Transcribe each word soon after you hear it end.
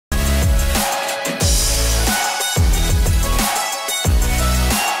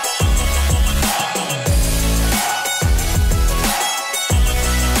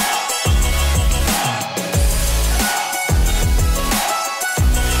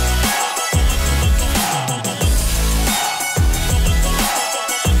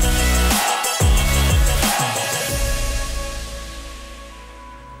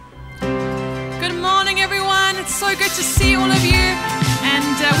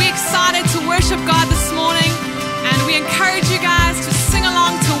We're excited to worship God this morning, and we encourage you guys to sing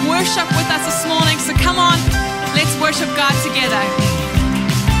along to worship with us this morning. So come on, let's worship God together.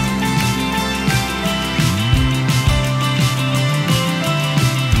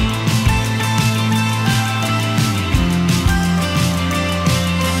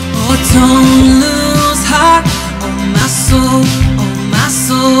 Oh, don't lose heart, oh my soul, oh my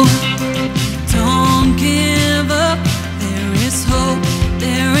soul. Don't give up, there is hope,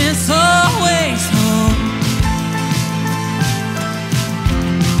 there is always hope.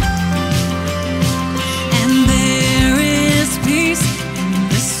 And there is peace in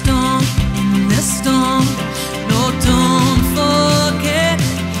this storm, in this storm. No, don't forget,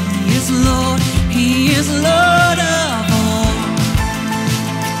 He is Lord, He is Lord of all.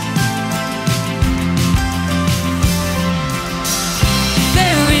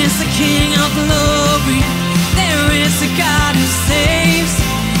 There is a King of glory, there is a God who saves,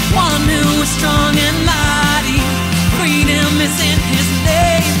 one who is strong and mighty. Freedom is in His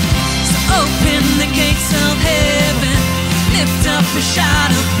name. So open the gates of heaven, lift up a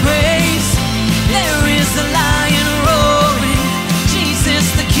shout of praise. There is a lion roaring, Jesus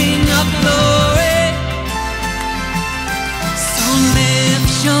the King of glory. So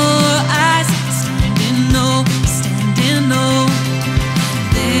lift your eyes, stand in awe, stand in awe.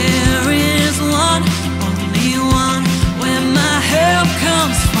 There is one, only one, where my help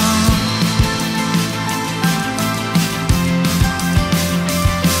comes from.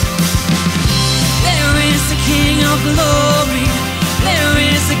 There is a King of glory, there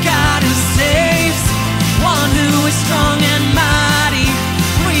is a God who saves, one who is strong and mighty.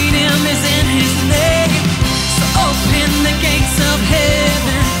 Freedom is in His name. So open the gates of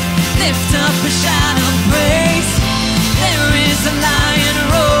heaven, lift up a shout of praise. There is a lion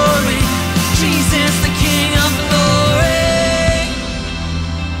roaring, Jesus the King of glory.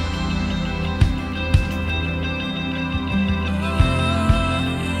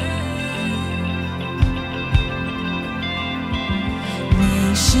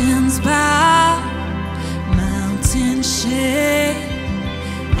 Nations bow, mountains shake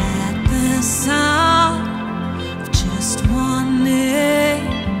at the sound of just one name.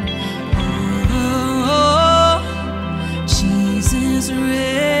 Over all, Jesus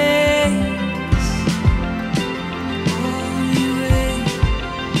reigns. Oh, He reigns.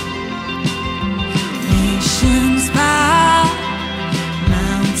 Nations bow,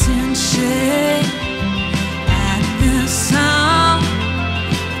 mountains shake at the sound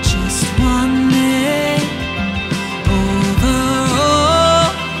of just one name. Over all,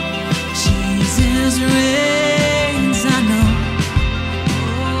 Jesus reigns. I know.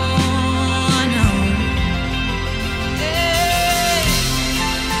 Oh, I know. Hey.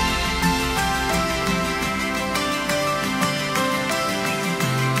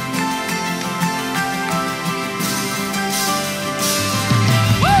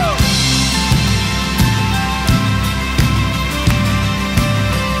 Woo!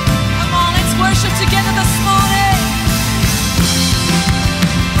 Come on, let's worship together this morning.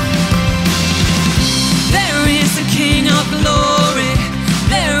 There is a King of glory,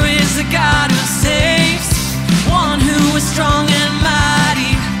 there is a God who saves, one who is strong and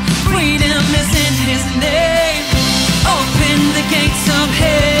mighty. Freedom is in His name. Open the gates of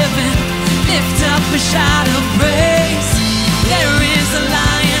heaven, lift up a shout of praise. There is a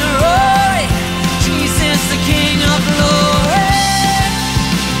lion roaring, Jesus the King of glory.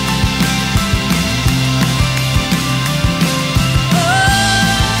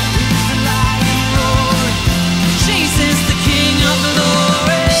 Jesus the King of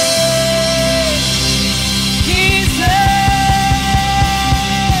glory. He's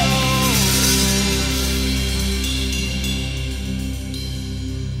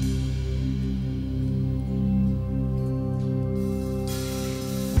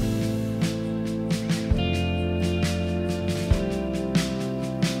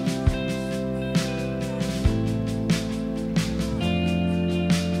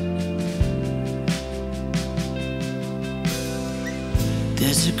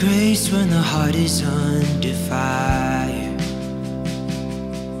There's a grace when the heart is under fire,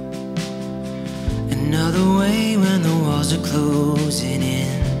 another way when the walls are closing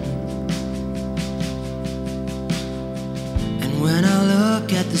in. And when I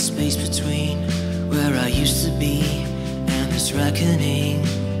look at the space between where I used to be and this reckoning,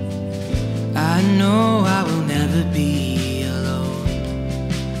 I know I will never be alone.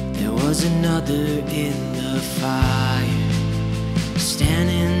 There was another in the fire,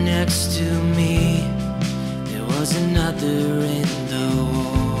 standing next to me. There was another in the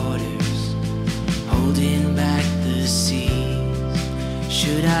waters, holding back the seas.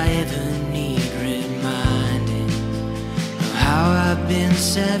 Should I ever need reminding of how I've been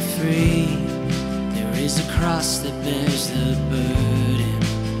set free? There is a cross that bears the burden,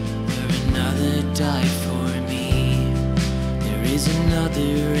 where another died for me. There is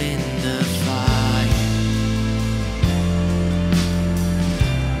another in the fire.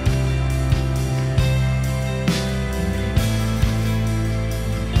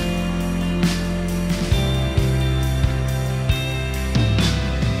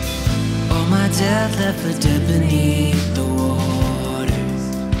 All my death left for dead beneath the waters.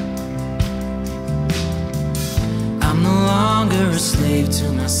 I'm no longer a slave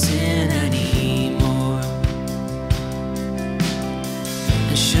to my sin anymore.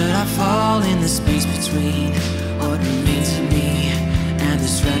 And should I fall in the space between what remains of me and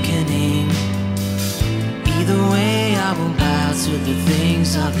this reckoning, either way I won't bow to the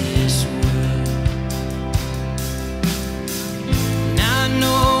things of this world. Now I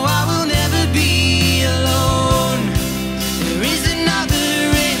know I will never be alone. There is another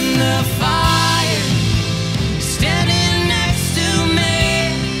in the fire, standing next to me.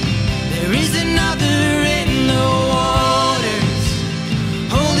 There is another in the waters,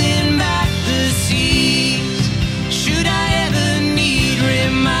 holding back the seas. Should I ever need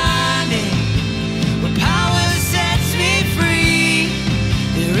reminding, what power sets me free?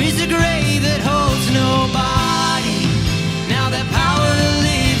 There is a grave that holds nobody. Now that power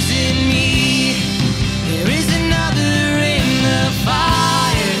lives in me. There is another in the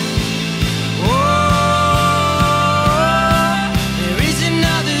fire. Oh, there is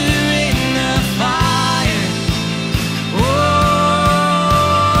another in the fire. Oh,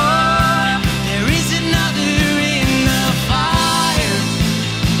 there is another in the fire.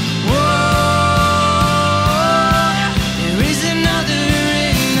 Oh, there is another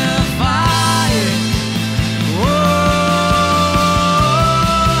in the fire.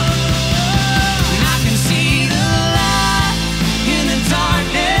 And I can see the light in the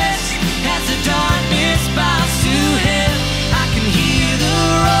darkness as the darkness bows to him. I can hear the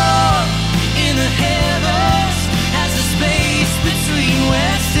roar in the heavens as the space between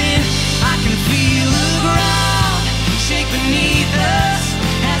west and I can feel the ground shake beneath us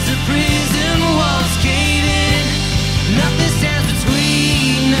as the prison walls cave in. Nothing stands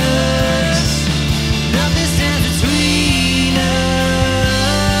between us. Nothing stands between us.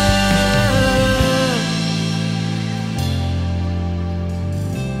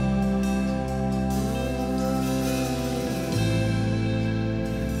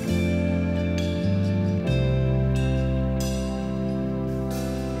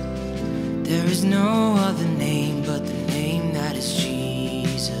 There is no other name but the name that is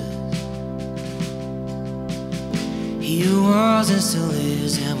Jesus. He who was and still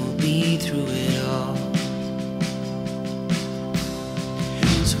is and will be through it all.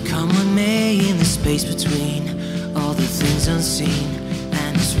 So come what may in the space between all the things unseen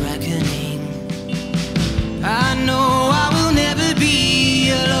and this reckoning, I know I will never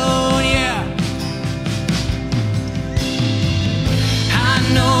be alone, yeah. I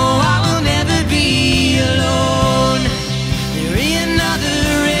know I will never be alone. There is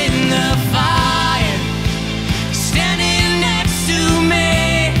another in the fire, standing next to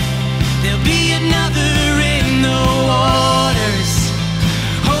me. There'll be another in the waters,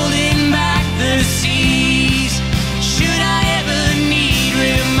 holding back the seas. Should I ever need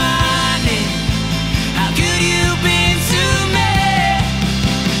reminding how good you've been to me?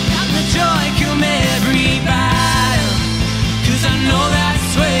 How the joy come every battle, 'cause I know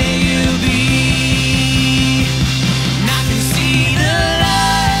that's where you'll be. And I can see the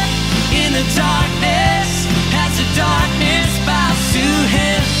light in the darkness as the darkness bows to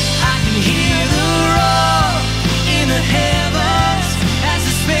him. I can hear the roar in the heavens as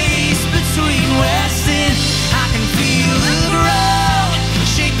the space between west and I can feel the ground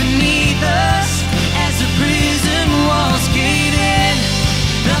shake beneath us as the prison walls cave in.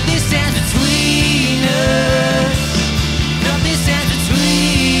 Nothing stands between us. Nothing stands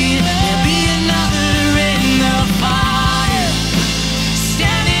between. There'll be another in the fire,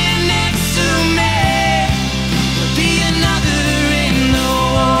 standing next to me. There'll be another in the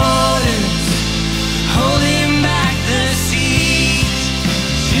waters, holding back the seas.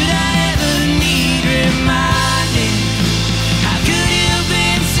 Should I ever need reminding how good you've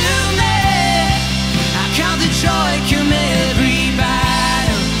been to me? I count the joy come every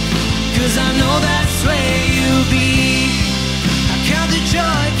battle, 'cause I know that's where you'll be. I count the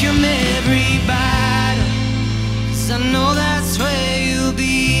joy come every battle, 'cause I know that's where you'll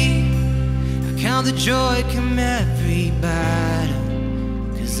be. I count the joy come every battle,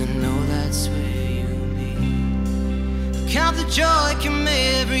 'cause I know that's where you'll be. I count the joy, come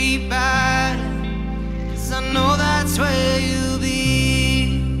every battle, 'cause I know that's where you'll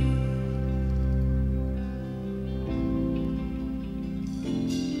be.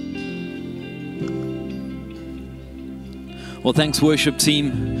 Well, thanks, worship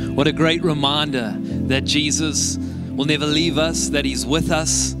team. What a great reminder that Jesus will never leave us, that He's with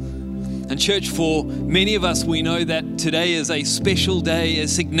us. And church, for many of us, we know that today is a special day, a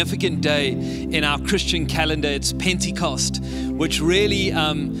significant day in our Christian calendar. It's Pentecost, which really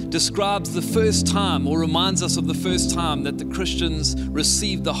describes the first time, or reminds us of the first time that the Christians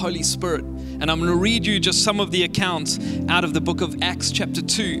received the Holy Spirit. And I'm going to read you just some of the accounts out of the book of Acts chapter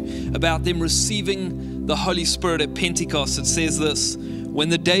 2 about them receiving the Holy Spirit at Pentecost. It says this: when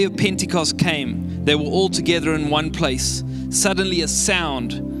the day of Pentecost came, they were all together in one place. Suddenly a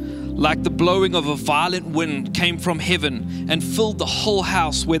sound like the blowing of a violent wind came from heaven and filled the whole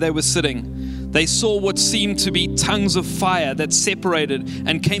house where they were sitting. They saw what seemed to be tongues of fire that separated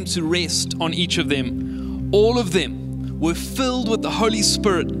and came to rest on each of them. All of them were filled with the Holy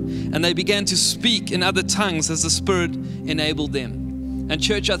Spirit, and they began to speak in other tongues as the Spirit enabled them. And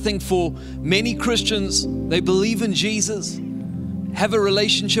church, I think for many Christians, they believe in Jesus, have a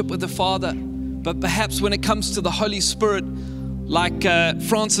relationship with the Father, but perhaps when it comes to the Holy Spirit, like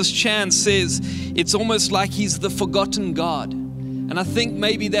Francis Chan says, it's almost like He's the forgotten God. And I think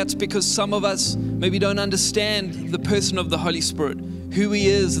maybe that's because some of us maybe don't understand the person of the Holy Spirit, who He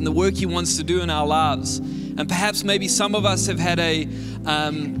is and the work He wants to do in our lives. And perhaps maybe some of us have had a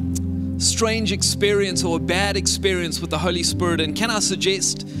strange experience or a bad experience with the Holy Spirit. And can I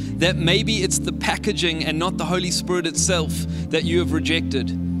suggest that maybe it's the packaging and not the Holy Spirit itself that you have rejected?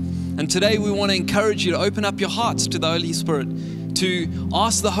 And today we want to encourage you to open up your hearts to the Holy Spirit, to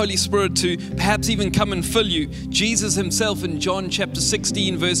ask the Holy Spirit to perhaps even come and fill you. Jesus Himself in John chapter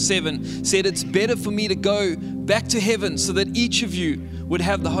 16 verse 7 said, "It's better for me to go back to heaven so that each of you would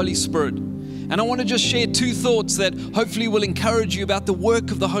have the Holy Spirit." And I want to just share two thoughts that hopefully will encourage you about the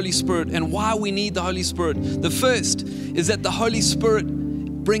work of the Holy Spirit and why we need the Holy Spirit. The first is that the Holy Spirit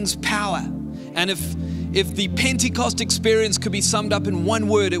brings power. And if the Pentecost experience could be summed up in one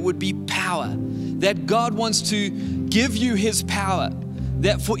word, it would be power. That God wants to give you His power.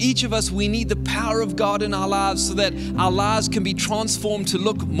 That for each of us, we need the power of God in our lives so that our lives can be transformed to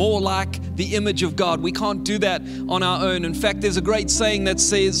look more like the image of God. We can't do that on our own. In fact, there's a great saying that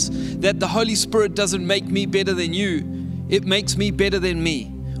says that the Holy Spirit doesn't make me better than you, it makes me better than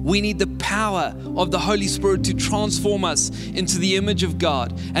me. We need the power of the Holy Spirit to transform us into the image of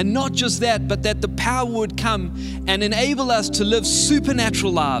God. And not just that, but that the power would come and enable us to live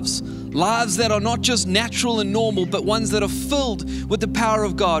supernatural lives. Lives that are not just natural and normal, but ones that are filled with the power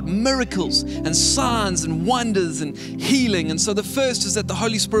of God, miracles and signs and wonders and healing. And so the first is that the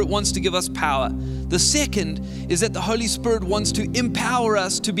Holy Spirit wants to give us power. The second is that the Holy Spirit wants to empower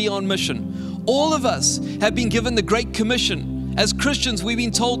us to be on mission. All of us have been given the Great Commission. As Christians, we've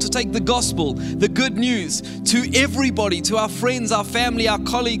been told to take the gospel, the good news, to everybody, to our friends, our family, our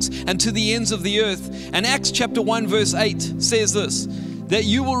colleagues, and to the ends of the earth. And Acts chapter 1 verse 8 says this: that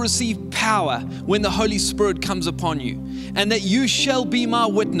you will receive power when the Holy Spirit comes upon you, and that you shall be my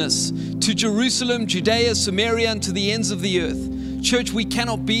witness to Jerusalem, Judea, Samaria, and to the ends of the earth. Church, we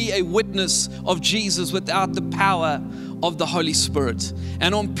cannot be a witness of Jesus without the power of the Holy Spirit.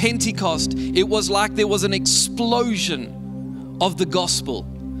 And on Pentecost, it was like there was an explosion of the gospel.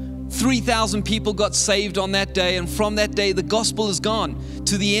 3,000 people got saved on that day, and from that day, the gospel has gone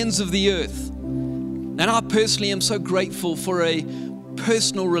to the ends of the earth. And I personally am so grateful for a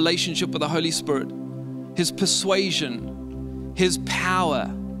personal relationship with the Holy Spirit, His persuasion, His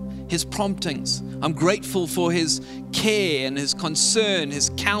power, His promptings. I'm grateful for His care and His concern, His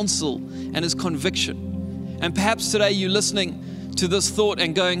counsel and His conviction. And perhaps today you're listening to this thought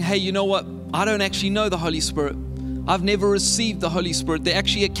and going, hey, you know what? I don't actually know the Holy Spirit. I've never received the Holy Spirit. There are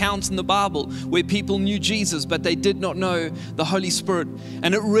actually accounts in the Bible where people knew Jesus, but they did not know the Holy Spirit.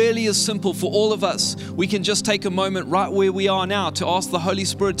 And it really is simple for all of us. We can just take a moment right where we are now to ask the Holy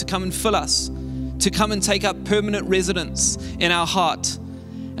Spirit to come and fill us, to come and take up permanent residence in our heart.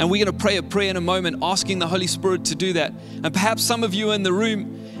 And we're going to pray a prayer in a moment, asking the Holy Spirit to do that. And perhaps some of you in the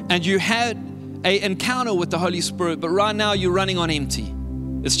room, and you had an encounter with the Holy Spirit, but right now you're running on empty.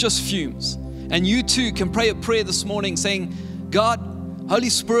 It's just fumes. And you too can pray a prayer this morning saying, God, Holy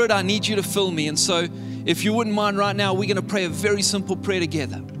Spirit, I need you to fill me. And so if you wouldn't mind right now, we're going to pray a very simple prayer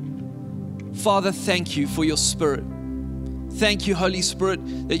together. Father, thank you for your Spirit. Thank you, Holy Spirit,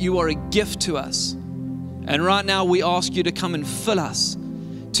 that you are a gift to us. And right now we ask you to come and fill us,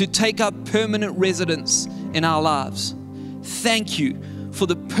 to take up permanent residence in our lives. Thank you for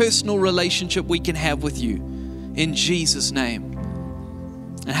the personal relationship we can have with you. in Jesus' name.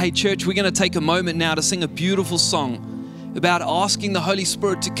 And hey, church, we're going to take a moment now to sing a beautiful song about asking the Holy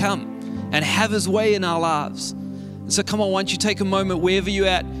Spirit to come and have His way in our lives. And so come on, why don't you take a moment wherever you're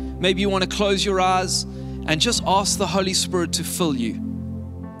at. Maybe you want to close your eyes and just ask the Holy Spirit to fill you.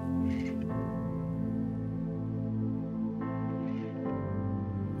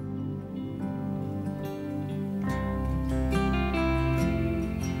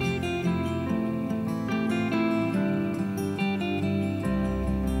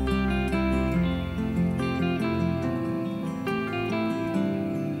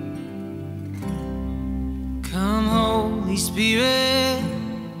 Come, Holy Spirit,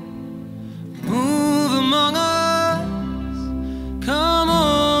 move among us. Come,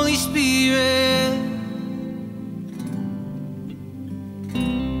 Holy Spirit,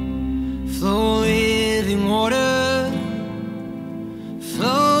 flow living water,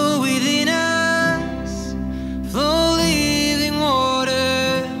 flow within us, flow living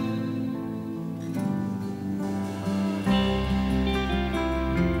water.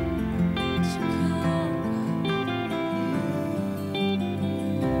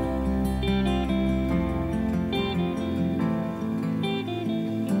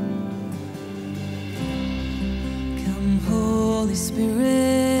 Holy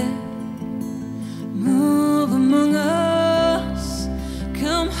Spirit, move among us.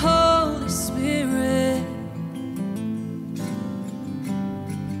 Come, Holy Spirit,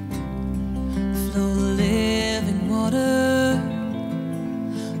 flow living water,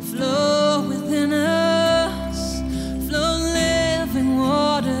 flow within us, flow living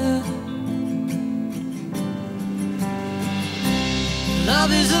water.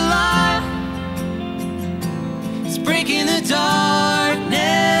 Love is alive, it's breaking the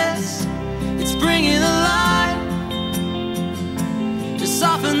darkness, it's bringing the light to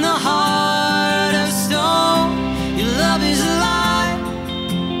soften the heart of stone. Your love is alive,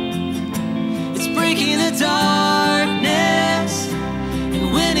 it's breaking the darkness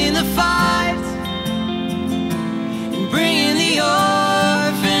and winning the fight and bringing the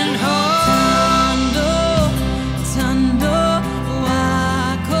orphan home.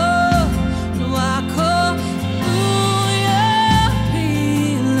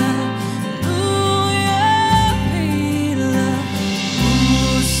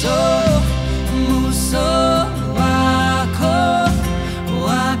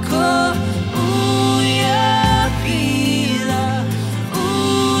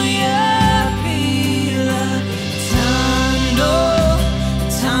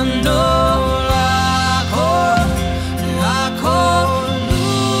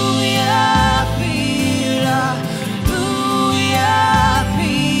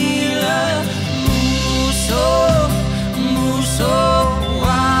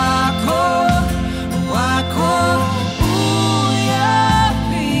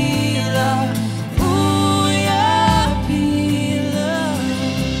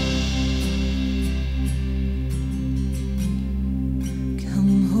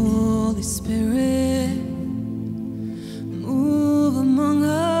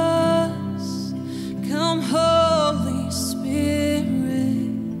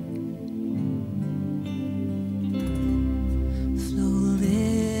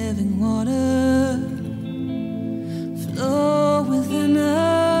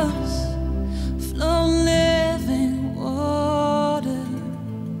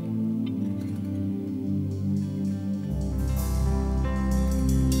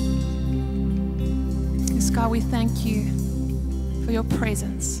 God, we thank you for your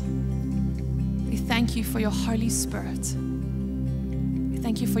presence. We thank you for your Holy Spirit. We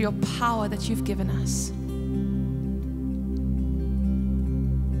thank you for your power that you've given us.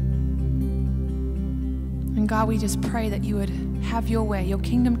 And God, we just pray that you would have your way, your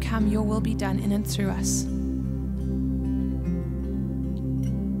kingdom come, your will be done in and through us.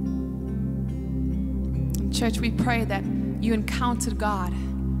 And church, we pray that you encountered God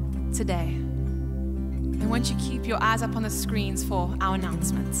today. And won't you keep your eyes up on the screens for our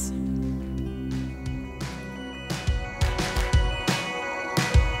announcements?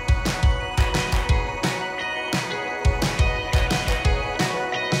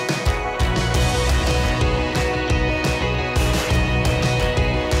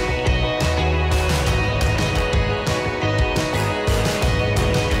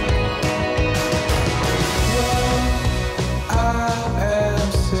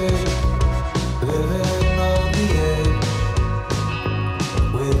 Living on the edge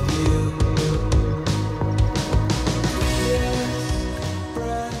with you.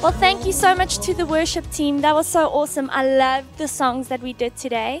 Well, thank you so much to the worship team. That was so awesome. I loved the songs that we did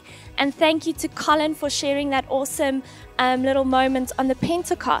today. And thank you to Colin for sharing that awesome little moment on the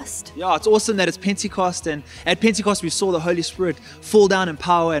Pentecost. Yeah, it's awesome that it's Pentecost, and at Pentecost we saw the Holy Spirit fall down in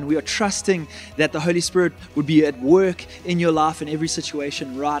power, and we are trusting that the Holy Spirit would be at work in your life in every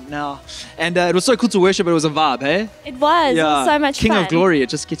situation right now. And it was so cool to worship. It was a vibe, hey? It was. It was so much King fun. of Glory, it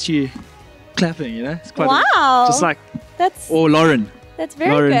just gets you clapping, you know? It's quite Wow. just like, That's Lauren.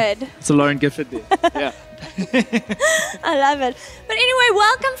 very Lauren. good. It's a Lauren Gifford there. Yeah. I love it. But anyway,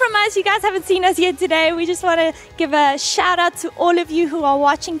 welcome from us. You guys haven't seen us yet today. We just want to give a shout out to all of you who are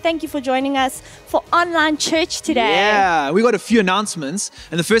watching. Thank you for joining us for online church today. Yeah, we got a few announcements.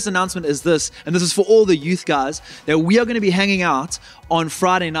 And the first announcement is this, and this is for all the youth guys, that we are going to be hanging out on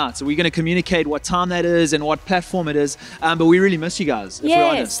Friday night. So we're going to communicate what time that is and what platform it is. But we really miss you guys, if we're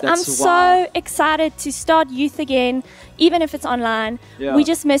honest. I'm so excited to start youth again, even if it's online. Yeah. We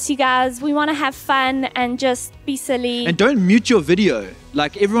just miss you guys. We want to have fun and just be silly. And don't mute your video.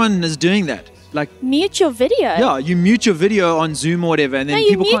 Like, everyone is doing that. Like, mute your video. yeah, you mute your video on Zoom or whatever, and then No, you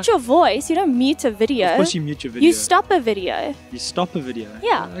people mute can't. your voice. You don't mute a video. Of course, you mute your video. You stop a video. You stop a video.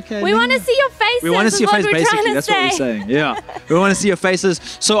 Yeah. Okay. We want to see your faces. We want to see your is face, what we're trying basically. to That's what we're say. saying. Yeah. We want to see your faces.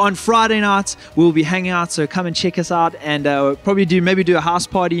 So on Friday night, we'll be hanging out. So come and check us out, and we'll probably do a house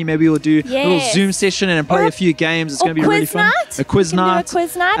party. Maybe we'll do a little Yes. Zoom session and play Or a few games. It's Or going to be really quiz fun. night. A quiz We can night. do a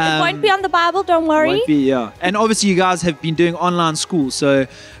quiz night. It won't be on the Bible. Don't worry. Won't be, yeah. And obviously, you guys have been doing online school, so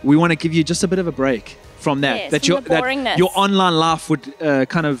we want to give you just a bit of a break from that. Yes, that from the boringness. your online life would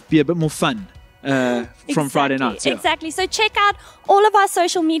kind of be a bit more fun from Friday nights. Yeah. Exactly. So check out all of our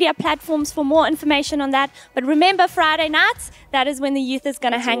social media platforms for more information on that. But remember, Friday nights, that is when the youth is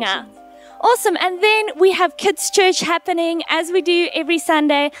going to hang out. Awesome. And then we have Kids Church happening as we do every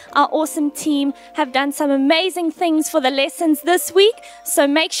Sunday. Our awesome team have done some amazing things for the lessons this week. So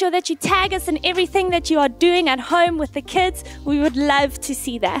make sure that you tag us in everything that you are doing at home with the kids. We would love to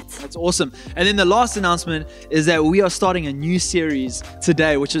see that. That's awesome. And then the last announcement is that we are starting a new series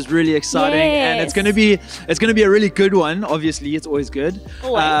today, which is really exciting. And Yes. it's going to be a really good one. Obviously, it's always good.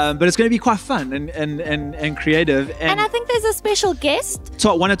 Always. But it's going to be quite fun and creative. And I think there's a special guest.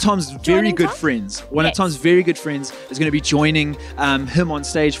 One of Tom's very Joining good Tom? friends. One Yes. of Tom's very good friends is going to be joining him on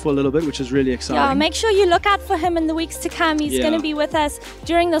stage for a little bit, which is really exciting. Yeah, make sure you look out for him in the weeks to come. He's Yeah. going to be with us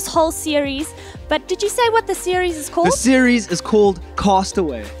during this whole series. But did you say what the series is called? The series is called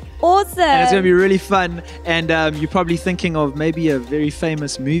Castaway. Awesome. And it's going to be really fun. And you're probably thinking of maybe a very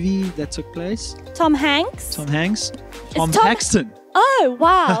famous movie that took place. Tom Hanks. Tom Hanks? Tom Tom- Paxton. Oh,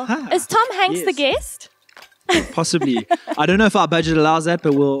 wow. Is Tom Hanks Yes. the guest? Possibly. I don't know if our budget allows that,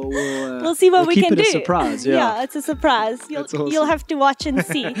 but we'll see what we keep can it do. a surprise. Yeah. It's a surprise. That's awesome. You'll have to watch and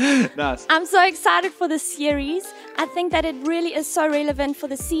see. Nice. I'm so excited for this series. I think that it really is so relevant for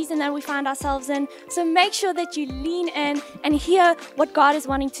the season that we find ourselves in. So make sure that you lean in and hear what God is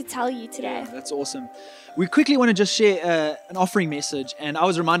wanting to tell you today. That's awesome. We quickly want to just share an offering message. And I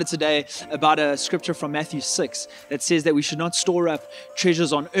was reminded today about a scripture from Matthew 6 that says that we should not store up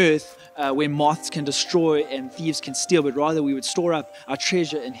treasures on earth where moths can destroy and thieves can steal, but rather we would store up our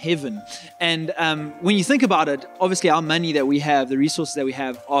treasure in heaven. And when you think about it, obviously our money that we have, the resources that we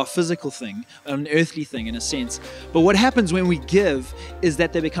have are a physical thing, an earthly thing in a sense. But what happens when we give is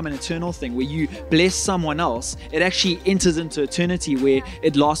that they become an eternal thing. Where you bless someone else, it actually enters into eternity where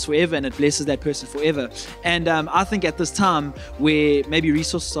it lasts forever and it blesses that person forever. And I think at this time where maybe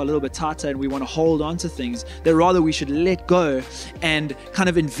resources are a little bit tighter and we want to hold on to things, that rather we should let go and kind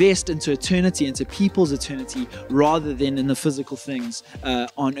of invest into eternity, into people's eternity, rather than in the physical things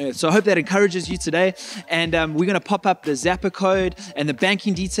on earth. So I hope that encourages you today. And we're going to pop up the Zapper code and the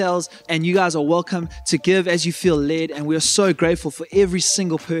banking details, and you guys are welcome to give as you feel led. And we are so grateful for every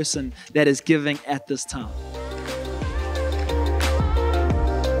single person that is giving at this time.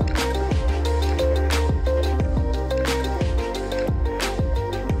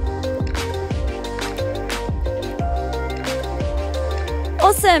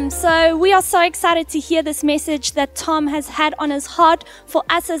 Awesome. So we are so excited to hear this message that Tom has had on his heart for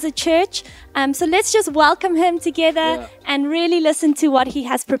us as a church. So let's just welcome him together and really listen to what he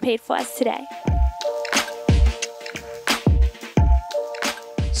has prepared for us today.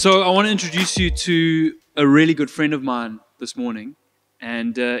 So I want to introduce you to a really good friend of mine this morning.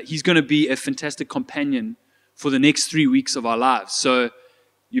 And he's going to be a fantastic companion for the next 3 weeks of our lives. So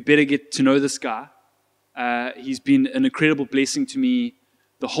you better get to know this guy. He's been an incredible blessing to me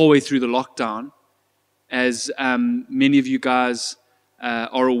the whole way through the lockdown. As many of you guys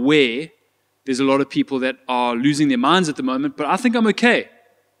are aware, there's a lot of people that are losing their minds at the moment, but I think I'm okay.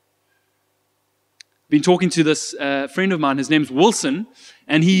 been talking to this friend of mine. His name's Wilson,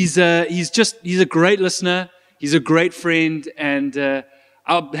 and he's a great listener. He's a great friend, and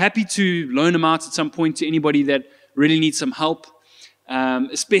I'm happy to loan him out at some point to anybody that really needs some help,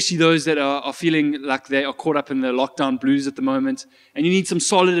 especially those that are feeling like they are caught up in the lockdown blues at the moment, and you need some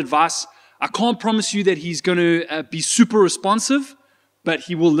solid advice. I can't promise you that he's going to be super responsive, but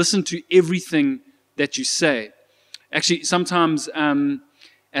he will listen to everything that you say. Actually, sometimes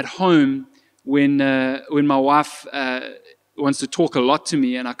at home, when my wife wants to talk a lot to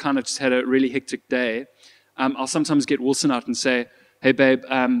me and I kind of just had a really hectic day, I'll sometimes get Wilson out and say, hey, babe,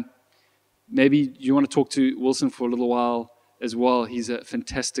 maybe you want to talk to Wilson for a little while as well. He's a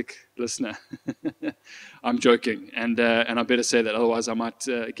fantastic listener. I'm joking, and I better say that, otherwise I might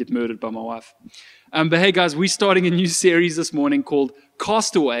get murdered by my wife. But hey, guys, we're starting a new series this morning called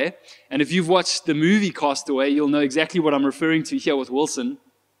Castaway, and if you've watched the movie Castaway, you'll know exactly what I'm referring to here with Wilson.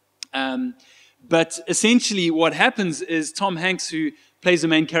 But essentially what happens is Tom Hanks, who plays the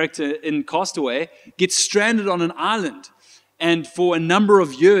main character in Castaway, gets stranded on an island. And for a number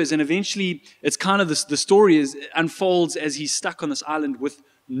of years, and eventually it's kind of the story unfolds as he's stuck on this island with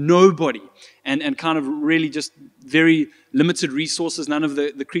nobody and kind of really just very limited resources, none of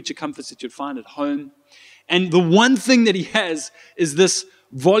the creature comforts that you'd find at home. And the one thing that he has is this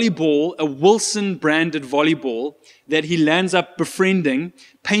volleyball, a Wilson branded volleyball that he lands up befriending,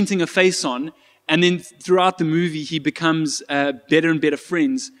 painting a face on, and then throughout the movie he becomes better and better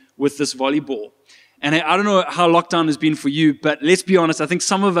friends with this volleyball. And I don't know how lockdown has been for you, but let's be honest, I think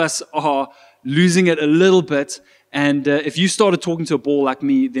some of us are losing it a little bit. And if you started talking to a ball like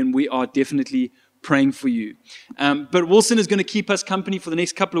me, then we are definitely praying for you. But Wilson is going to keep us company for the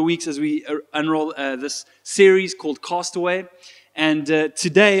next couple of weeks as we unroll this series called Castaway. And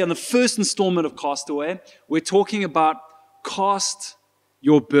today, on the first installment of Castaway, we're talking about cast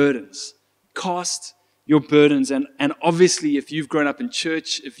your burdens. Cast your burdens. And obviously, if you've grown up in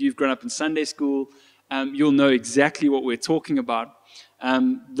church, if you've grown up in Sunday school, you'll know exactly what we're talking about.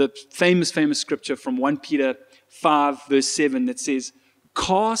 The famous scripture from 1 Peter 5, verse 7 that says,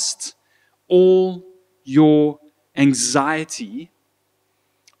 cast all your anxiety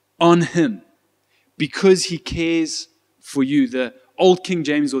on him because he cares for you. The Old King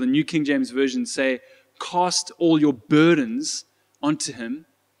James or the New King James Version say, cast all your burdens onto him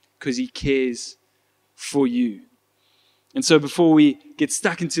because he cares for you. And so before we get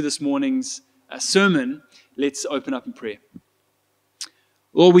stuck into this morning's sermon, let's open up in prayer.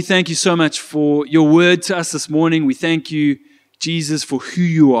 Lord, we thank you so much for your word to us this morning. We thank you, Jesus, for who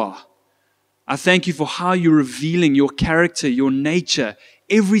you are. I thank you for how you're revealing your character, your nature,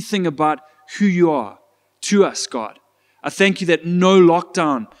 everything about who you are to us, God. I thank you that no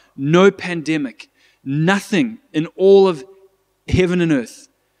lockdown, no pandemic, nothing in all of heaven and earth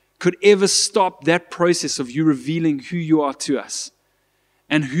could ever stop that process of you revealing who you are to us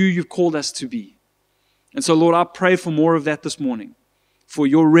and who you've called us to be. And so, Lord, I pray for more of that this morning, for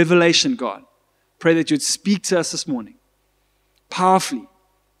your revelation, God. Pray that you'd speak to us this morning, powerfully,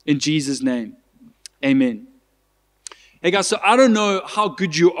 in Jesus' name. Amen. Hey, guys, so I don't know how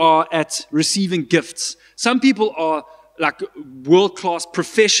good you are at receiving gifts. Some people are like world-class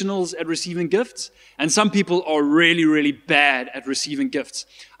professionals at receiving gifts, and some people are really, really bad at receiving gifts.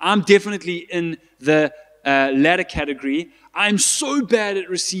 I'm definitely in the latter category. I'm so bad at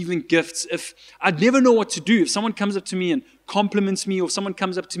receiving gifts. If I'd never know what to do. If someone comes up to me and compliments me, or if someone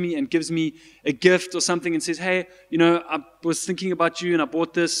comes up to me and gives me a gift or something and says, hey, you know, I was thinking about you and I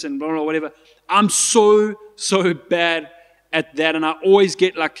bought this and blah, blah, whatever. I'm so bad at that, and I always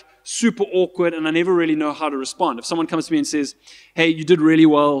get like super awkward and I never really know how to respond. If someone comes to me and says, hey, you did really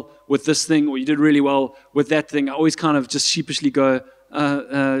well with this thing, or you did really well with that thing, I always kind of just sheepishly go,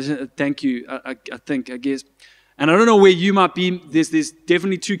 thank you, I guess. And I don't know where you might be. There's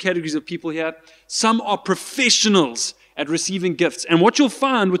definitely two categories of people here. Some are professionals at receiving gifts. And what you'll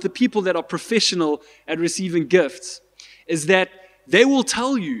find with the people that are professional at receiving gifts is that they will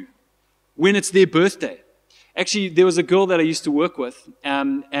tell you when it's their birthday. Actually, there was a girl that I used to work with,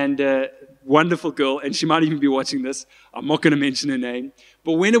 and a wonderful girl, and she might even be watching this. I'm not going to mention her name.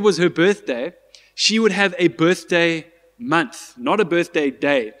 But when it was her birthday, she would have a birthday month, not a birthday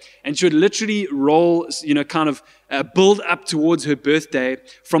day. And she would literally roll, kind of build up towards her birthday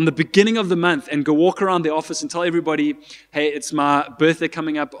from the beginning of the month and go walk around the office and tell everybody, hey, it's my birthday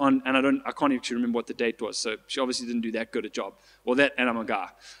coming up on, and I can't actually remember what the date was. So she obviously didn't do that good a job. Or that, and I'm a guy.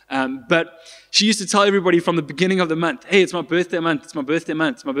 But she used to tell everybody from the beginning of the month, hey, it's my birthday month, it's my birthday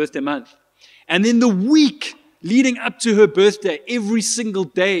month, it's my birthday month. And then the week leading up to her birthday, every single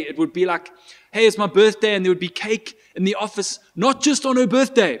day, it would be like, hey, it's my birthday, and there would be cake in the office, not just on her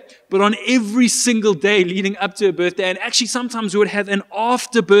birthday, but on every single day leading up to her birthday. And actually, sometimes we would have an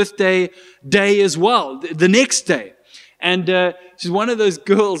after birthday day as well, the next day. And she's one of those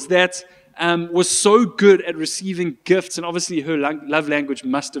girls that was so good at receiving gifts. And obviously, her love language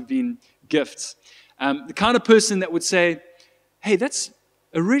must have been gifts. The kind of person that would say, hey, that's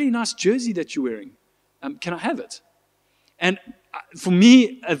a really nice jersey that you're wearing. Can I have it? And for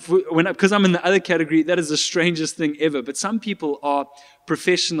me, because I'm in the other category, that is the strangest thing ever. But some people are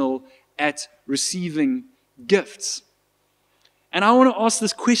professional at receiving gifts. And I want to ask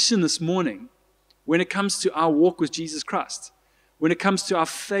this question this morning when it comes to our walk with Jesus Christ, when it comes to our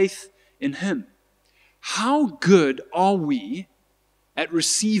faith in Him. How good are we at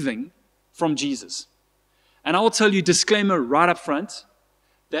receiving from Jesus? And I will tell you, disclaimer right up front,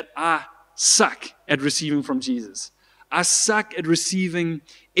 that I suck at receiving from Jesus. I suck at receiving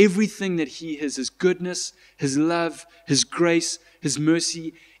everything that He is, His goodness, His love, His grace, His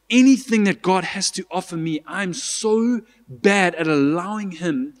mercy, anything that God has to offer me. I'm so bad at allowing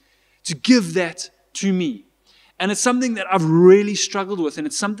Him to give that to me. And it's something that I've really struggled with, and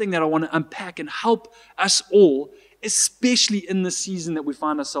it's something that I want to unpack and help us all, especially in the season that we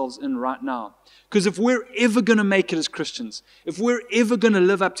find ourselves in right now. Because if we're ever going to make it as Christians, if we're ever going to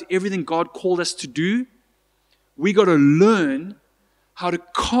live up to everything God called us to do, we got to learn how to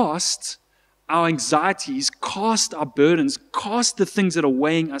cast our anxieties, cast our burdens, cast the things that are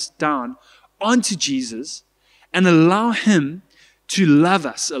weighing us down onto Jesus and allow Him to love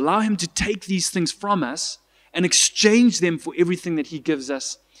us, allow Him to take these things from us and exchange them for everything that He gives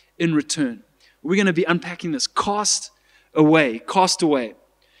us in return. We're going to be unpacking this. Cast away.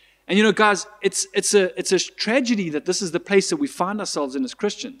 And you know, guys, it's a tragedy that this is the place that we find ourselves in as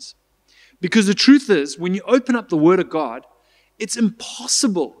Christians. Because the truth is, when you open up the Word of God, it's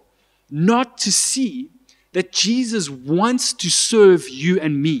impossible not to see that Jesus wants to serve you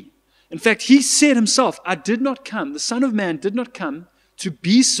and me. In fact, He said Himself, the Son of Man did not come to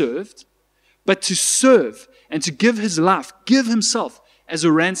be served, but to serve and to give His life, give Himself as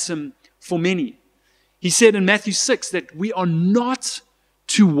a ransom for many. He said in Matthew 6 that we are not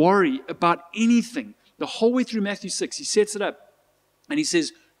to worry about anything. The whole way through Matthew 6, He sets it up and He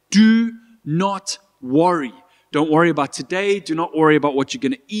says, do not worry. Don't worry about today. Do not worry about what you're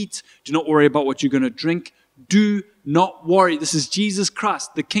going to eat. Do not worry about what you're going to drink. Do not worry. This is Jesus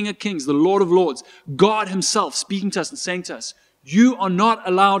Christ, the King of Kings, the Lord of Lords, God Himself speaking to us and saying to us, you are not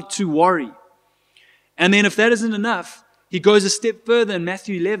allowed to worry. And then if that isn't enough, He goes a step further in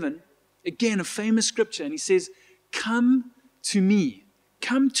Matthew 11, again, a famous scripture, and He says, come to me,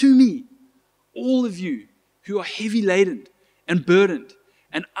 all of you who are heavy laden and burdened,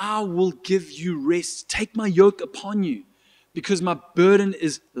 and I will give you rest. Take my yoke upon you, because my burden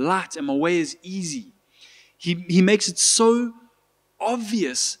is light and my way is easy. He makes it so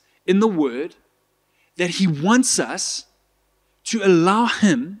obvious in the Word that He wants us to allow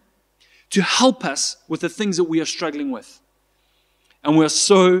Him to help us with the things that we are struggling with. And we are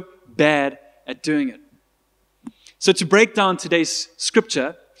so bad at doing it. So to break down today's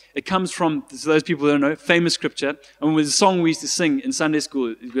scripture, it comes from, so those people that don't know, famous scripture. And it was a song we used to sing in Sunday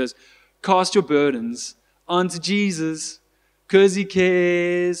school. It goes, cast your burdens onto Jesus, because He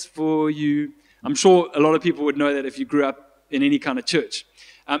cares for you. I'm sure a lot of people would know that if you grew up in any kind of church.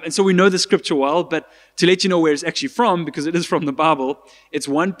 And so we know the scripture well, but to let you know where it's actually from, because it is from the Bible, it's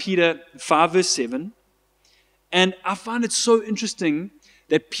 1 Peter 5 verse 7. And I find it so interesting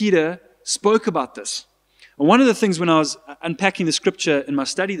that Peter spoke about this. And one of the things when I was unpacking the scripture in my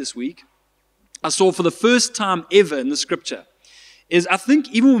study this week, I saw for the first time ever in the scripture is, I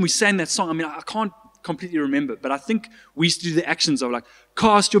think even when we sang that song, I mean, I can't completely remember, but I think we used to do the actions of like,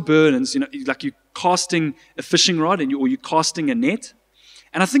 cast your burdens, like you're casting a fishing rod or you're casting a net.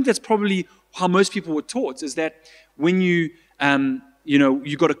 And I think that's probably how most people were taught, is that when you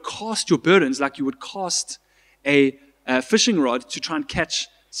got to cast your burdens like you would cast a fishing rod to try and catch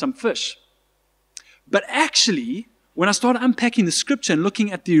some fish. But actually, when I started unpacking the scripture and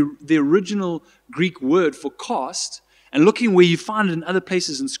looking at the original Greek word for cast, and looking where you find it in other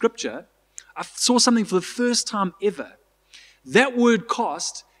places in scripture, I saw something for the first time ever. That word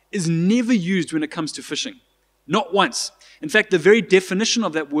cast is never used when it comes to fishing. Not once. In fact, the very definition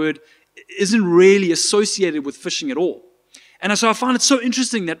of that word isn't really associated with fishing at all. And so I find it so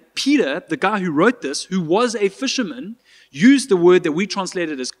interesting that Peter, the guy who wrote this, who was a fisherman, used the word that we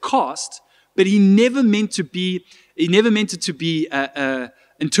translated as cast, but he never meant it to be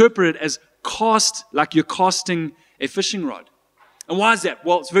interpreted as cast, like you're casting a fishing rod. And why is that?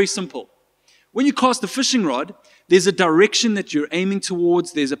 Well, it's very simple. When you cast a fishing rod, there's a direction that you're aiming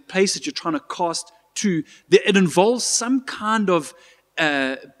towards. There's a place that you're trying to cast to, it involves some kind of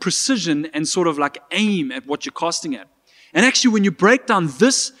precision and sort of like aim at what you're casting at. And actually, when you break down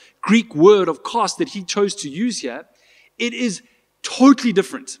this Greek word of cast that he chose to use here, it is totally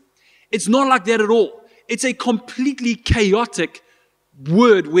different. It's not like that at all. It's a completely chaotic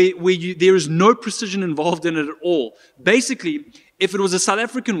word where there is no precision involved in it at all. Basically, if it was a South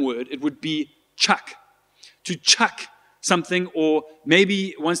African word, it would be chuck. To chuck something, or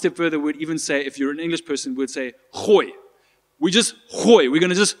maybe one step further, we'd even say, if you're an English person, we'd say gooi. We're going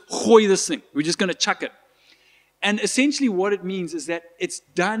to just gooi this thing. We're just going to chuck it. And essentially what it means is that it's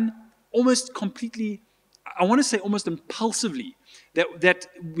done almost completely, I want to say almost impulsively, that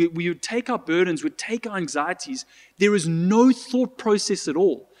we would take our burdens, we'd take our anxieties. There is no thought process at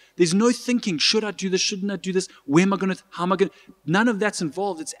all. There's no thinking, should I do this, shouldn't I do this, where am I going to, how am I going to, none of that's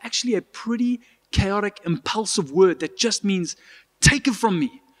involved. It's actually a pretty chaotic, impulsive word that just means, take it from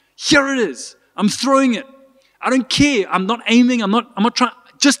me. Here it is. I'm throwing it. I don't care. I'm not aiming. I'm not trying.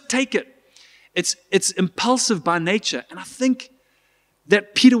 Just take it. It's impulsive by nature. And I think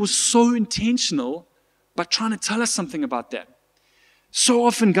that Peter was so intentional by trying to tell us something about that. So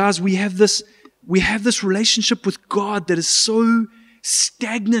often, guys, we have this relationship with God that is so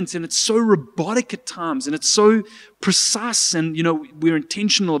stagnant and it's so robotic at times and it's so precise, and we're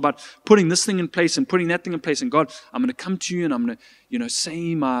intentional about putting this thing in place and putting that thing in place. And God, I'm going to come to you and I'm going to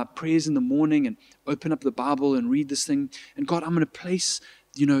say my prayers in the morning and open up the Bible and read this thing. And God, I'm going to place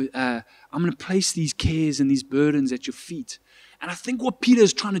these cares and these burdens at your feet. And I think what Peter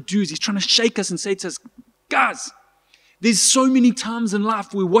is trying to do is he's trying to shake us and say to us, guys, there's so many times in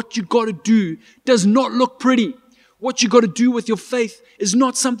life where what you got to do does not look pretty. What you got to do with your faith is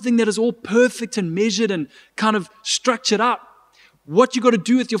not something that is all perfect and measured and kind of structured out. What you got to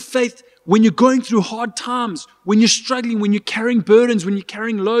do with your faith when you're going through hard times, when you're struggling, when you're carrying burdens, when you're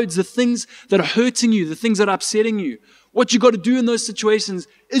carrying loads, the things that are hurting you, the things that are upsetting you. What you got to do in those situations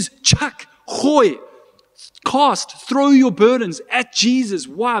is chuck, gooi, cast, throw your burdens at Jesus.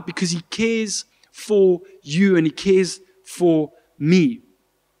 Why? Because he cares for you and he cares for me.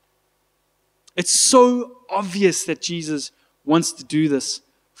 It's so obvious that Jesus wants to do this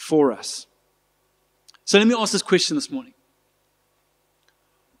for us. So let me ask this question this morning.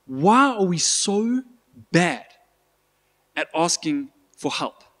 Why are we so bad at asking for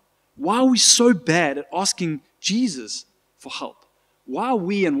help? Why are we so bad at asking Jesus for help? Why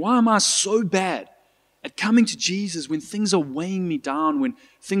am I so bad at coming to Jesus when things are weighing me down, when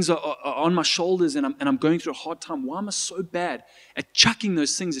things are on my shoulders and I'm going through a hard time? Why am I so bad at chucking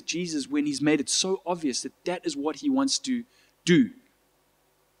those things at Jesus when he's made it so obvious that that is what he wants to do?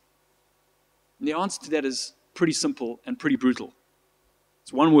 And the answer to that is pretty simple and pretty brutal.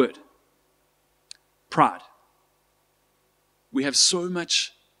 It's one word: pride. We have so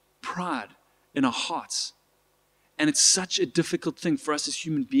much pride in our hearts. And it's such a difficult thing for us as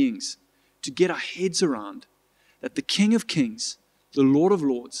human beings to get our heads around that the King of Kings, the Lord of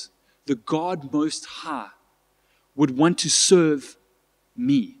Lords, the God Most High would want to serve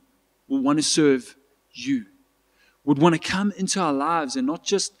me, would want to serve you, would want to come into our lives and not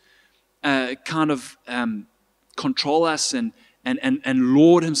just control us and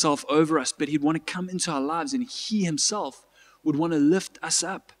lord himself over us, but he'd want to come into our lives and he himself would want to lift us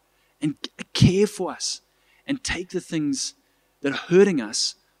up and care for us and take the things that are hurting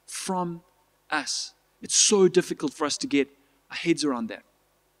us from us. It's so difficult for us to get our heads around that.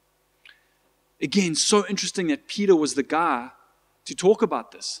 Again, so interesting that Peter was the guy to talk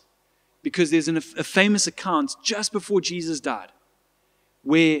about this, because there's a famous account just before Jesus died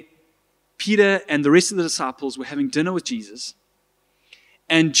where Peter and the rest of the disciples were having dinner with Jesus,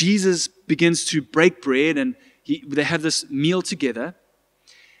 and Jesus begins to break bread and they have this meal together,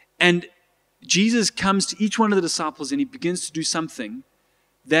 and Jesus comes to each one of the disciples and he begins to do something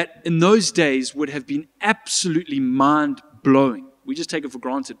that in those days would have been absolutely mind-blowing. We just take it for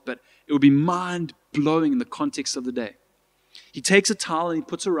granted, but it would be mind-blowing in the context of the day. He takes a towel and he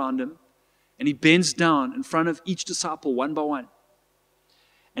puts it around him, and he bends down in front of each disciple one by one,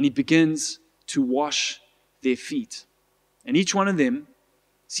 and he begins to wash their feet. And each one of them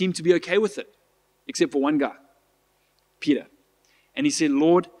seemed to be okay with it, except for one guy, Peter. And he said,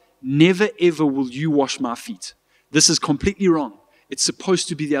 Lord, never ever will you wash my feet. This is completely wrong. It's supposed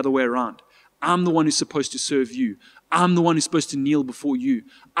to be the other way around. I'm the one who's supposed to serve you. I'm the one who's supposed to kneel before you.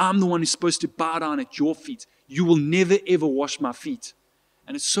 I'm the one who's supposed to bow down at your feet. You will never ever wash my feet.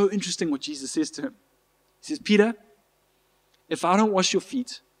 And it's so interesting what Jesus says to him. He says, Peter, if I don't wash your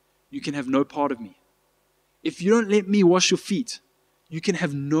feet, you can have no part of me. If you don't let me wash your feet, you can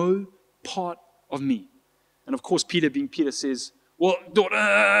have no part of me. And of course, Peter, being Peter, says, well,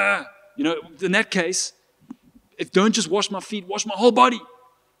 daughter, In that case, if don't just wash my feet, wash my whole body.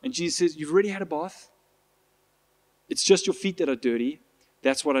 And Jesus says, you've already had a bath. It's just your feet that are dirty.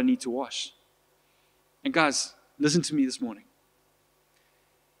 That's what I need to wash. And guys, listen to me this morning.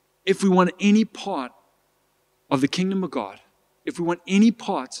 If we want any part of the kingdom of God, if we want any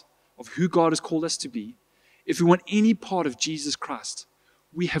part of who God has called us to be, if we want any part of Jesus Christ,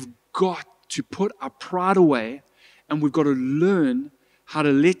 we have got to put our pride away, and we've got to learn how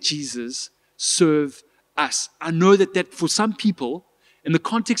to let Jesus serve us. I know that for some people, in the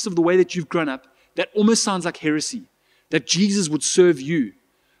context of the way that you've grown up, that almost sounds like heresy, that Jesus would serve you.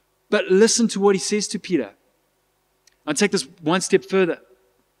 But listen to what he says to Peter. I'll take this one step further.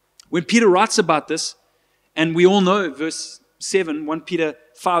 When Peter writes about this, and we all know verse 7, 1 Peter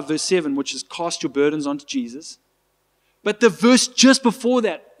 5 verse 7, which is cast your burdens onto Jesus. But the verse just before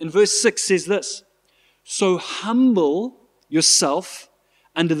that, in verse 6, says this: so humble yourself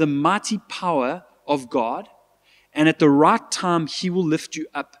under the mighty power of God, and at the right time he will lift you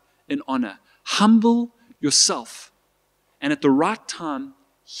up in honor. Humble yourself, and at the right time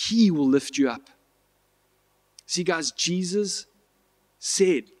he will lift you up. See, guys, Jesus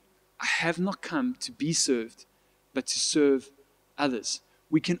said, I have not come to be served, but to serve others.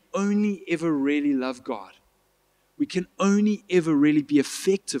 We can only ever really love God. We can only ever really be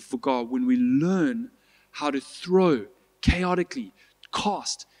effective for God when we learn how to throw chaotically,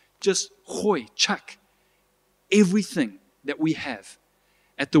 cast, just chuck everything that we have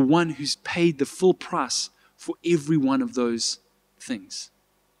at the one who's paid the full price for every one of those things.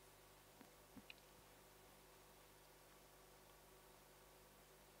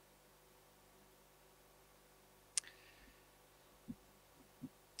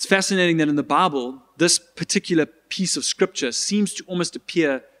 It's fascinating that in the Bible, this particular piece of scripture seems to almost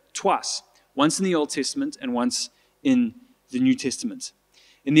appear twice, once in the Old Testament and once in the New Testament.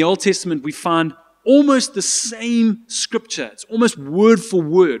 In the Old Testament, we find almost the same scripture. It's almost word for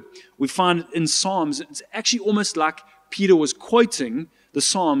word. We find it in Psalms. It's actually almost like Peter was quoting the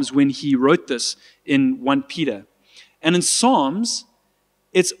Psalms when he wrote this in 1 Peter. And in Psalms,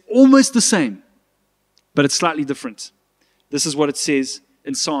 it's almost the same, but it's slightly different. This is what it says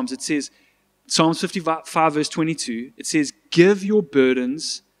in Psalms. It says, Psalms 55 verse 22, it says, give your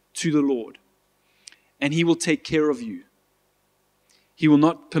burdens to the Lord, and he will take care of you. He will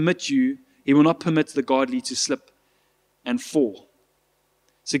not permit the godly to slip and fall.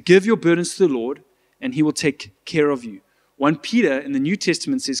 So give your burdens to the Lord, and he will take care of you. 1 Peter in the New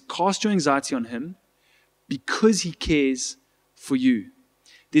Testament says, cast your anxiety on him because he cares for you.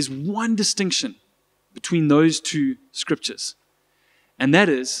 There's one distinction between those two scriptures. And that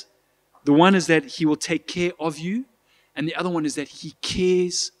is, the one is that he will take care of you, and the other one is that he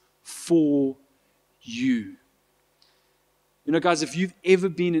cares for you. You know, guys, if you've ever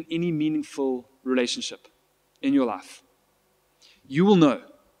been in any meaningful relationship in your life, you will know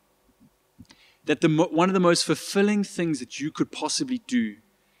that one of the most fulfilling things that you could possibly do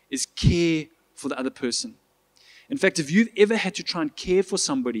is care for the other person. In fact, if you've ever had to try and care for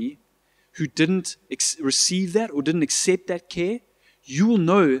somebody who didn't receive that or didn't accept that care, you will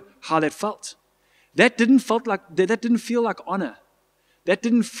know how that felt. That didn't feel like honor. That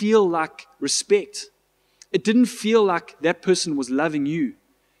didn't feel like respect. It didn't feel like that person was loving you.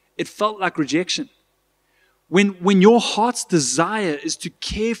 It felt like rejection. When your heart's desire is to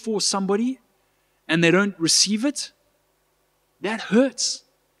care for somebody and they don't receive it, that hurts.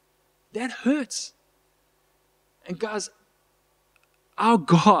 That hurts. And guys, our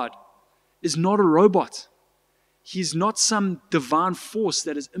God is not a robot. He's not some divine force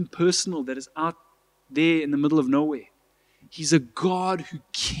that is impersonal, that is out there in the middle of nowhere. He's a God who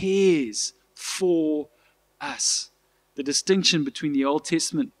cares for us. The distinction between the Old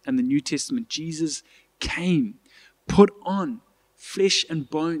Testament and the New Testament, Jesus came, put on flesh and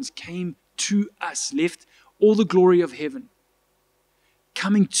bones, came to us, left all the glory of heaven,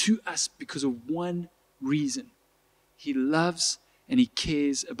 coming to us because of one reason. He loves and he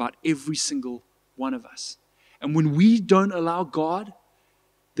cares about every single one of us. And when we don't allow God,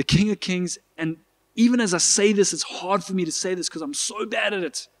 the King of Kings, and even as I say this, it's hard for me to say this because I'm so bad at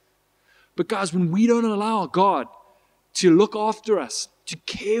it. But guys, when we don't allow God to look after us, to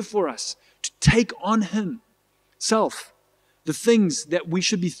care for us, to take on himself the things that we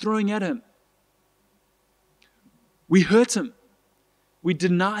should be throwing at him, we hurt him. We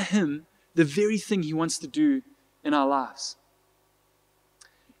deny him the very thing he wants to do in our lives.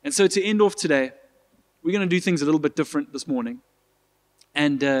 And so to end off today, we're going to do things a little bit different this morning.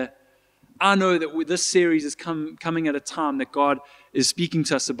 And I know that this series is coming at a time that God is speaking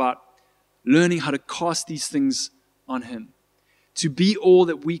to us about learning how to cast these things on him. to be all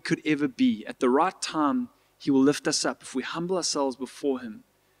that we could ever be. At the right time, He will lift us up if we humble ourselves before Him.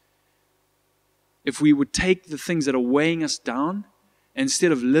 If we would take the things that are weighing us down, and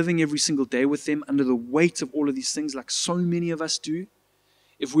instead of living every single day with them under the weight of all of these things like so many of us do,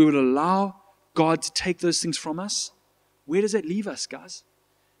 if we would allow God to take those things from us, where does that leave us, guys?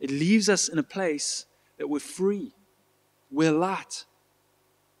 It leaves us in a place that we're free. We're light.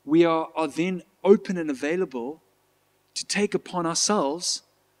 We are then open and available to take upon ourselves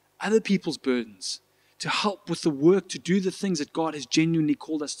other people's burdens, to help with the work, to do the things that God has genuinely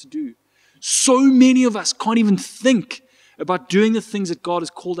called us to do. So many of us can't even think about doing the things that God has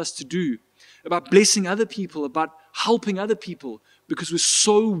called us to do, about blessing other people, about helping other people, because we're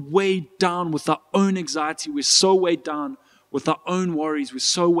so weighed down with our own anxiety. We're so weighed down with our own worries. We're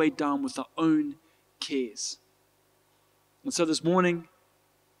so weighed down with our own cares. And so this morning,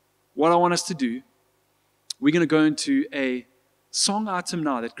 what I want us to do, we're going to go into a song item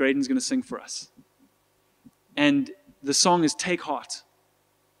now that Graydon's going to sing for us. And the song is Take Heart.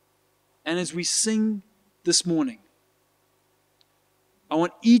 And as we sing this morning, I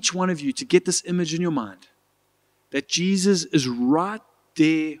want each one of you to get this image in your mind that Jesus is right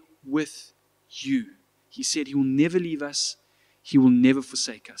there with you. He said He will never leave us. He will never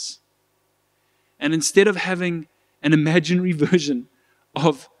forsake us. And instead of having an imaginary version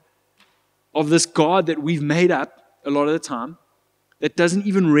of this God that we've made up a lot of the time, that doesn't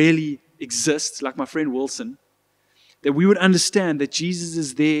even really exist, like my friend Wilson, that we would understand that Jesus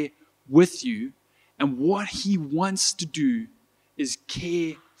is there with you, and what He wants to do is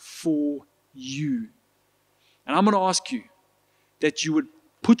care for you. And I'm going to ask you that you would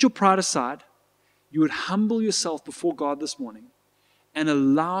put your pride aside, you would humble yourself before God this morning, and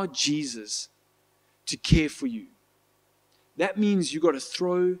allow Jesus to care for you. That means you've got to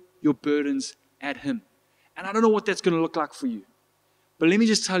throw your burdens at Him. And I don't know what that's going to look like for you. But let me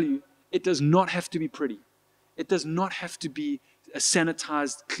just tell you, it does not have to be pretty. It does not have to be a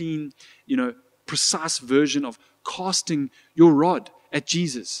sanitized, clean, precise version of casting your rod at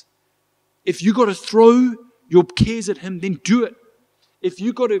Jesus. If you got to throw your cares at Him, then do it. If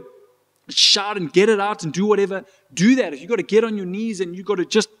you got to shout and get it out and do whatever, do that. If you got to get on your knees and you got to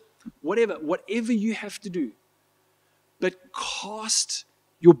just whatever you have to do. But cast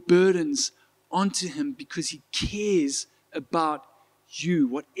your burdens onto Him because He cares about you.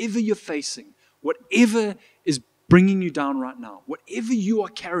 Whatever you're facing, whatever is bringing you down right now, whatever you are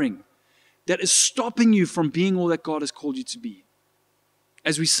carrying that is stopping you from being all that God has called you to be.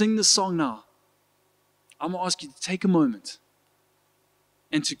 As we sing this song now, I'm going to ask you to take a moment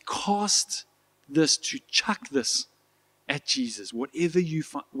and to cast this, to chuck this at Jesus,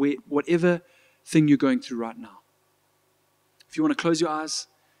 whatever thing you're going through right now. If you want to close your eyes,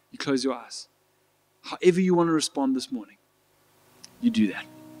 you close your eyes. However you want to respond this morning, you do that.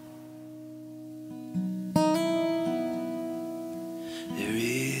 There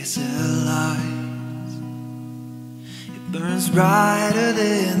is a light, it burns brighter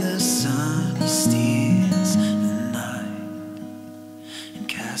than the sun. He steals the night and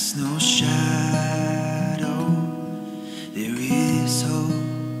casts no shadow. There is hope.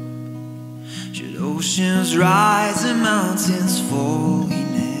 Should oceans rise and mountains fall, He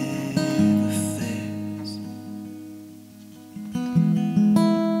never fails.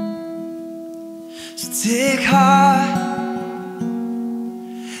 So take heart,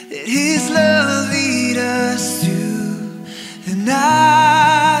 let His love lead us through the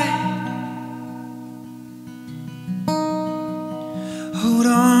night. Hold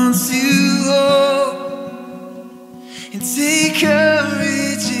on to hope and take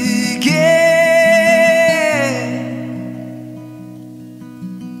courage again.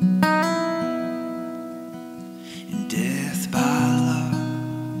 In death by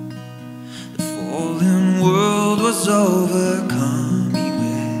love, the fallen world was overcome. He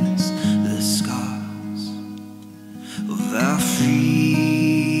wears the scars of our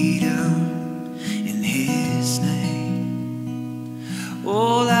freedom in His name.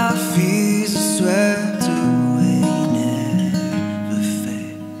 All our fears are swept away, He never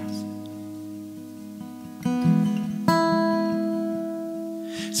fails.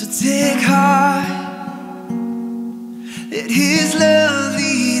 So take heart, let His love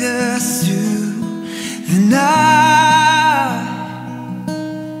lead us through the night.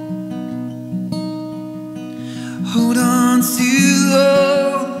 Hold on to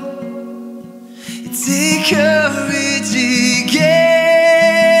hope and take courage again.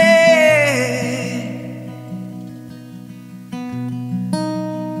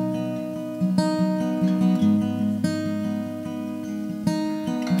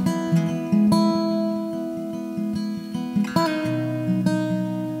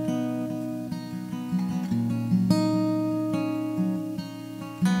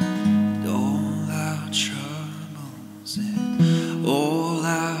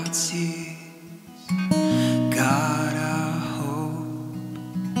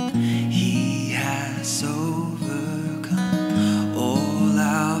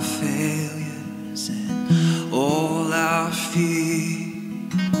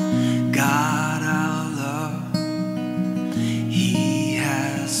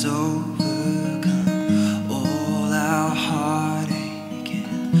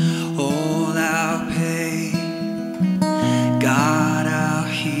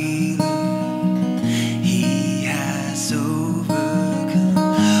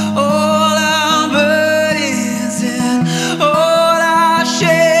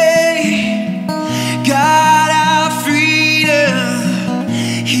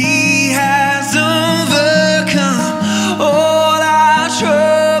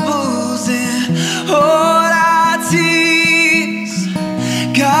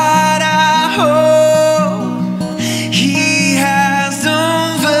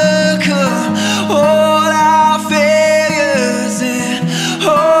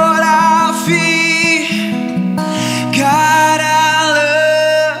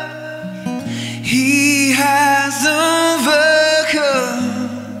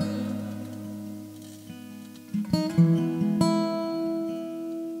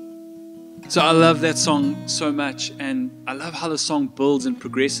 So I love that song so much, and I love how the song builds and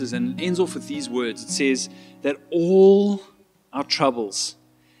progresses, and it ends off with these words. It says that all our troubles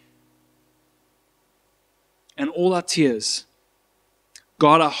and all our tears,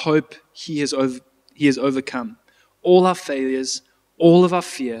 God, I hope He has overcome. All our failures, all of our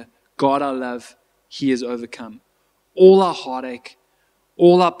fear, God, our love, He has overcome. All our heartache,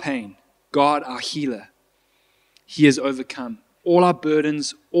 all our pain, God, our healer, He has overcome. All our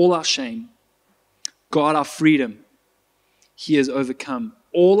burdens, all our shame, God, our freedom, He has overcome.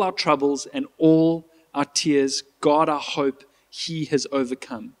 All our troubles and all our tears, God, our hope, He has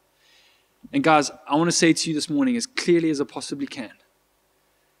overcome. And guys, I want to say to you this morning, as clearly as I possibly can,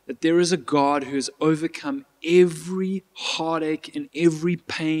 that there is a God who has overcome every heartache and every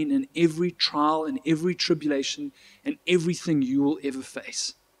pain and every trial and every tribulation and everything you will ever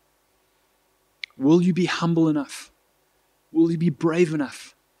face. Will you be humble enough? Will you be brave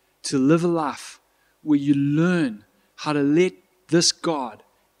enough to live a life where you learn how to let this God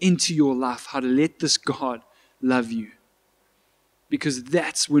into your life, how to let this God love you? Because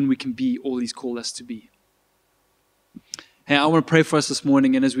that's when we can be all He's called us to be. Hey, I want to pray for us this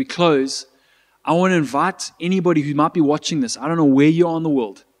morning, and as we close, I want to invite anybody who might be watching this. I don't know where you are in the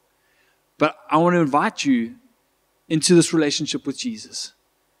world, but I want to invite you into this relationship with Jesus,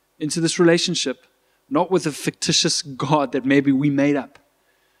 into this relationship, not with a fictitious God that maybe we made up,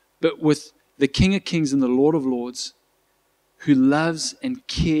 but with the King of Kings and the Lord of Lords, who loves and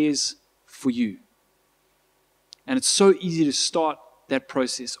cares for you. And it's so easy to start that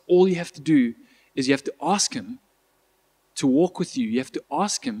process. All you have to do is you have to ask Him to walk with you. You have to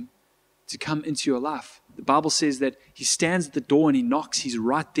ask Him to come into your life. The Bible says that He stands at the door and He knocks. He's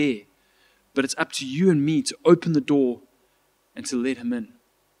right there. But it's up to you and me to open the door and to let Him in.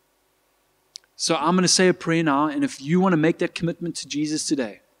 So I'm going to say a prayer now, and if you want to make that commitment to Jesus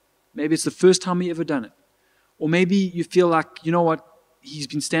today, maybe it's the first time you've ever done it, or maybe you feel like, you know what, He's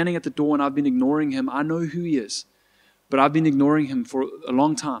been standing at the door and I've been ignoring Him. I know who He is, but I've been ignoring Him for a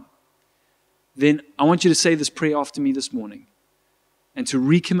long time. Then I want you to say this prayer after me this morning, and to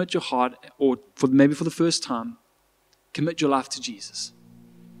recommit your heart, or maybe for the first time, commit your life to Jesus.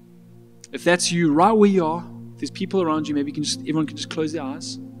 If that's you, right where you are, if there's people around you, maybe everyone can just close their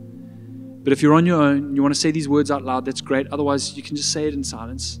eyes. But if you're on your own, you want to say these words out loud, that's great. Otherwise, you can just say it in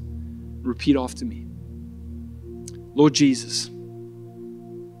silence. Repeat after me. Lord Jesus,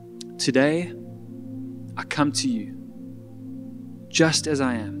 today I come to you just as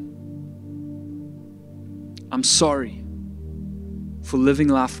I am. I'm sorry for living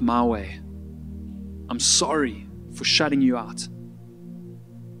life my way. I'm sorry for shutting you out.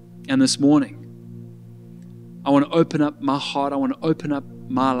 And this morning, I want to open up my heart. I want to open up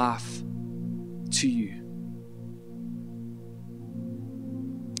my life to you.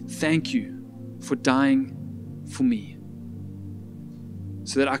 Thank you for dying for me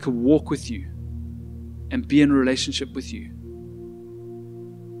so that I could walk with you and be in a relationship with you.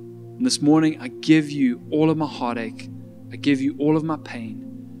 And this morning, I give you all of my heartache. I give you all of my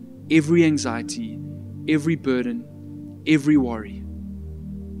pain, every anxiety, every burden, every worry.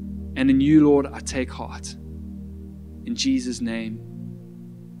 And in you, Lord, I take heart. In Jesus' name,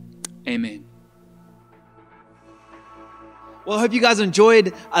 amen. Well, I hope you guys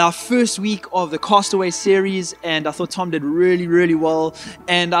enjoyed our first week of the Castaway series, and I thought Tom did really, really well,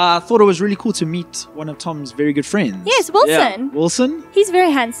 and I thought it was really cool to meet one of Tom's very good friends. Yes, Wilson. Yeah. Wilson? He's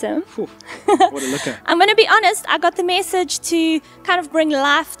very handsome. Whew, what a looker. I'm going to be honest, I got the message to kind of bring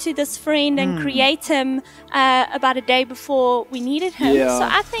life to this friend and create him about a day before we needed him. Yeah. So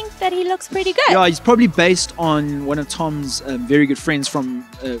I think that he looks pretty good. Yeah, he's probably based on one of Tom's very good friends from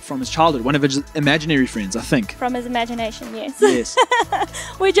his childhood, one of his imaginary friends, I think. From his imagination, yes. Yes.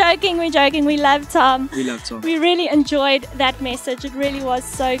 We're joking. We love Tom. We love Tom. We really enjoyed that message. It really was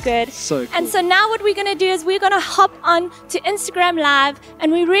so good. So cool. And so now what we're going to do is we're going to hop on to Instagram Live,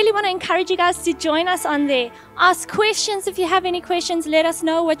 and we really want to encourage you guys to join us on there. Ask questions. If you have any questions, let us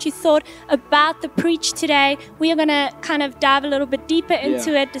know what you thought about the preach today. We are going to kind of dive a little bit deeper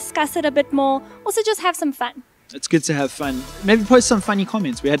into it, discuss it a bit more, also just have some fun. It's good to have fun. Maybe post some funny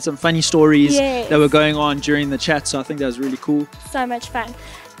comments. We had some funny stories that were going on during the chat, so I think that was really cool. So much fun.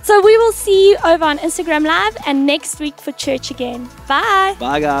 So we will see you over on Instagram Live and next week for church again. Bye.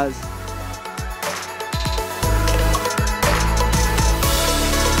 Bye, guys.